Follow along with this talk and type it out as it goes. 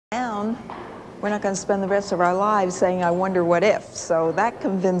around, we're not going to spend the rest of our lives saying, I wonder what if. So that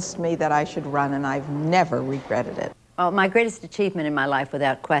convinced me that I should run, and I've never regretted it. Well, my greatest achievement in my life,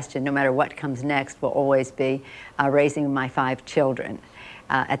 without question, no matter what comes next, will always be raising my 5 children.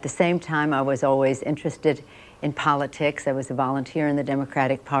 At the same time, I was always interested in politics. I was a volunteer in the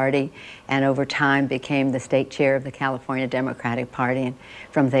Democratic Party, and over time became the state chair of the California Democratic Party, and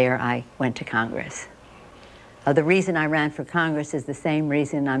from there I went to Congress. The reason I ran for Congress is the same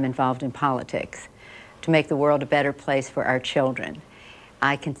reason I'm involved in politics: to make the world a better place for our children.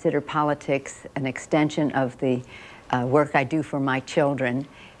 I consider politics an extension of the work I do for my children,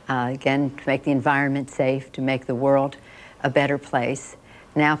 again, to make the environment safe, to make the world a better place,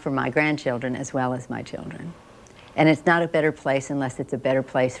 now for my grandchildren as well as my children. And it's not a better place unless it's a better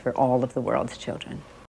place for all of the world's children.